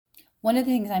One of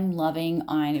the things I'm loving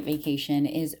on vacation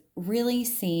is really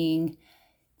seeing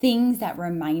things that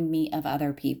remind me of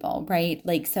other people, right?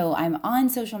 Like, so I'm on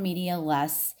social media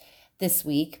less this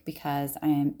week because I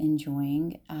am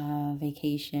enjoying a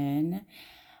vacation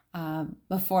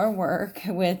before work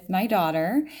with my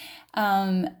daughter.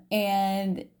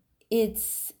 And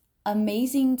it's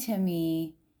amazing to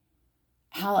me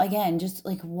how, again, just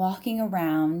like walking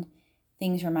around,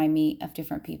 things remind me of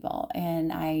different people.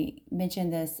 And I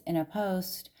mentioned this in a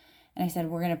post, and I said,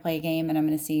 we're going to play a game and I'm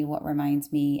going to see what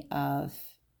reminds me uh,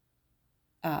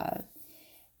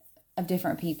 of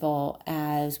different people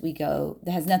as we go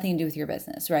that has nothing to do with your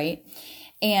business, right?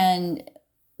 And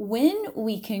when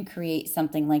we can create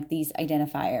something like these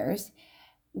identifiers,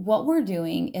 what we're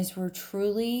doing is we're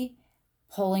truly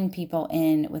pulling people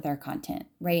in with our content,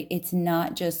 right? It's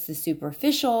not just the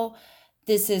superficial.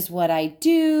 This is what I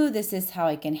do. This is how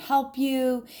I can help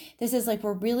you. This is like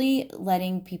we're really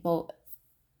letting people,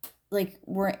 like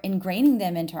we're ingraining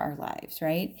them into our lives,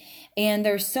 right? And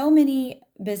there's so many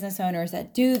business owners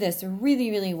that do this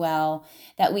really, really well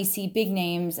that we see big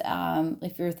names.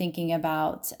 If you're thinking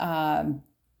about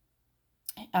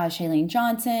Shailene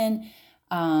Johnson,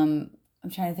 I'm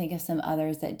trying to think of some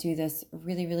others that do this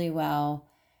really, really well.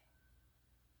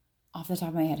 Off the top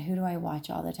of my head, who do I watch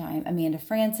all the time? Amanda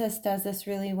Frances does this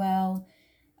really well,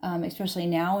 especially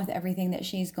now with everything that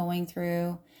she's going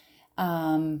through.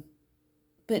 But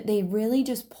they really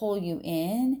just pull you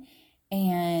in,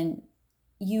 and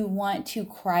you want to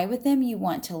cry with them. You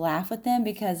want to laugh with them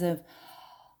because of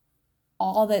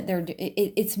all that they're doing.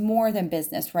 It's more than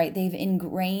business, right? They've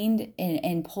ingrained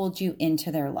and pulled you into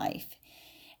their life.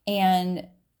 And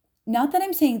not that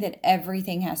I'm saying that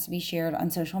everything has to be shared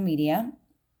on social media.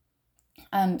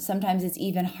 Sometimes it's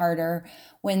even harder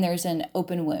when there's an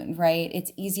open wound, right?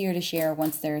 It's easier to share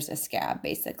once there's a scab,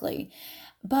 basically.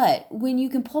 But when you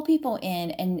can pull people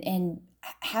in and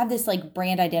have this like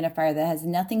brand identifier that has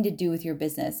nothing to do with your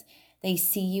business, they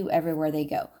see you everywhere they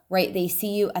go, right? They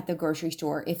see you at the grocery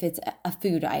store if it's a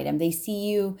food item. They see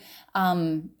you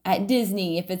at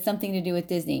Disney if it's something to do with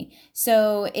Disney.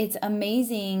 So it's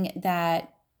amazing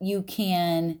that you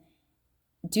can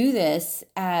do this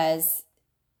as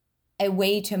a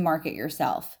way to market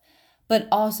yourself, but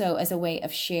also as a way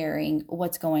of sharing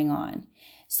what's going on.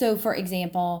 So, for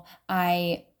example,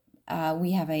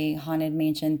 we have a haunted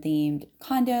mansion themed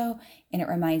condo, and it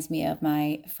reminds me of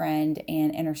my friend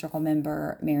and Inner Circle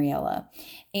member Mariella,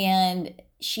 and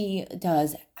she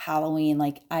does Halloween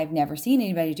like I've never seen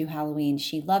anybody do Halloween.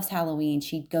 She loves Halloween.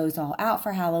 She goes all out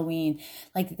for Halloween.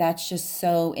 Like that's just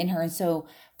so in her. And so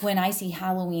when I see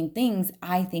Halloween things,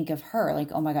 I think of her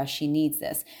like, oh my gosh, she needs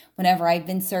this. Whenever I've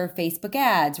been served Facebook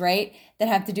ads, right, that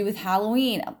have to do with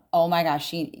Halloween, oh my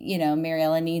gosh,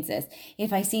 Mariella needs this.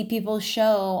 If I see people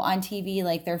show on TV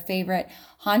like their favorite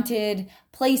haunted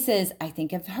places, I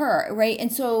think of her, right?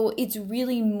 And so it's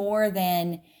really more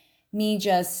than me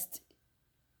just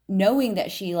knowing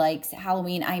that she likes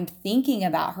Halloween. I'm thinking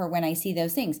about her when I see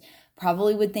those things.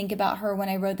 Probably would think about her when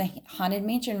I rode the Haunted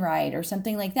Mansion ride or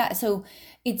something like that. So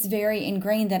it's very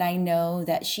ingrained that I know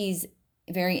that she's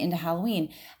very into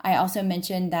Halloween. I also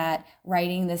mentioned that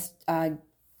riding this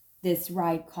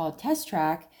ride called Test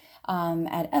Track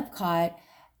at Epcot.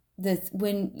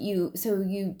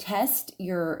 You test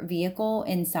your vehicle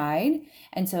inside,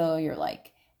 and so you're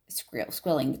like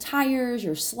squilling the tires,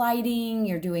 you're sliding,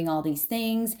 you're doing all these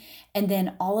things. And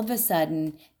then all of a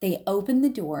sudden they open the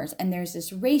doors and there's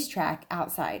this racetrack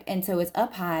outside. And so it's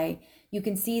up high. You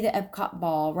can see the Epcot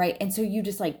ball, right? And so you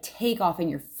just like take off and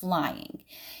you're flying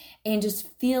and just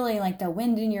feeling like the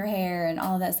wind in your hair and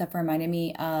all of that stuff reminded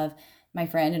me of my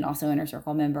friend and also Inner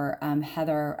Circle member,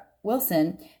 Heather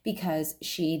Wilson, because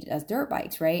she does dirt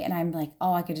bikes, right? And I'm like,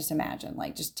 oh, I could just imagine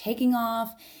like just taking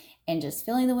off and just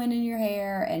feeling the wind in your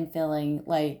hair and feeling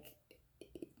like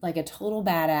a total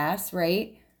badass,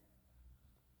 right?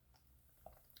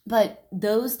 But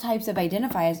those types of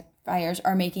identifiers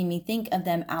are making me think of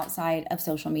them outside of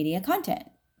social media content,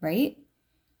 right?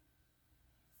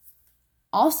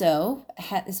 Also,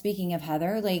 speaking of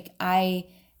Heather,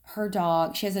 her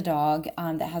dog, she has a dog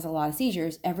that has a lot of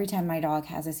seizures. Every time my dog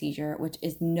has a seizure, which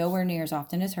is nowhere near as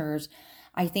often as hers,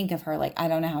 I think of her like, I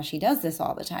don't know how she does this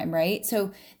all the time, right?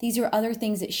 So these are other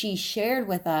things that she shared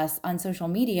with us on social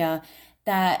media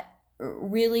that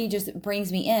really just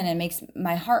brings me in and makes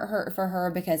my heart hurt for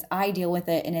her because I deal with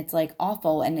it and it's like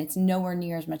awful and it's nowhere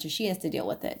near as much as she has to deal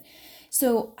with it.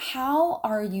 So how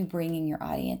are you bringing your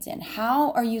audience in?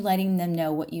 How are you letting them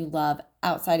know what you love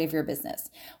outside of your business?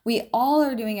 We all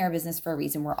are doing our business for a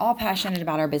reason. We're all passionate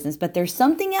about our business, but there's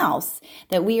something else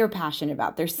that we are passionate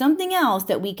about. There's something else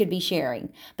that we could be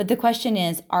sharing. But the question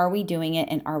is, are we doing it,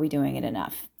 and are we doing it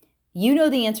enough? You know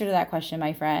the answer to that question,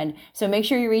 my friend. So make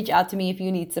sure you reach out to me if you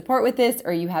need support with this,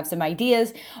 or you have some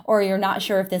ideas, or you're not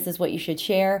sure if this is what you should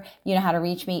share. You know how to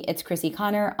reach me. It's Chrissy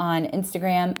Connor on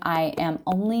Instagram. I am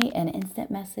only an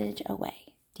instant message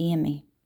away. DM me.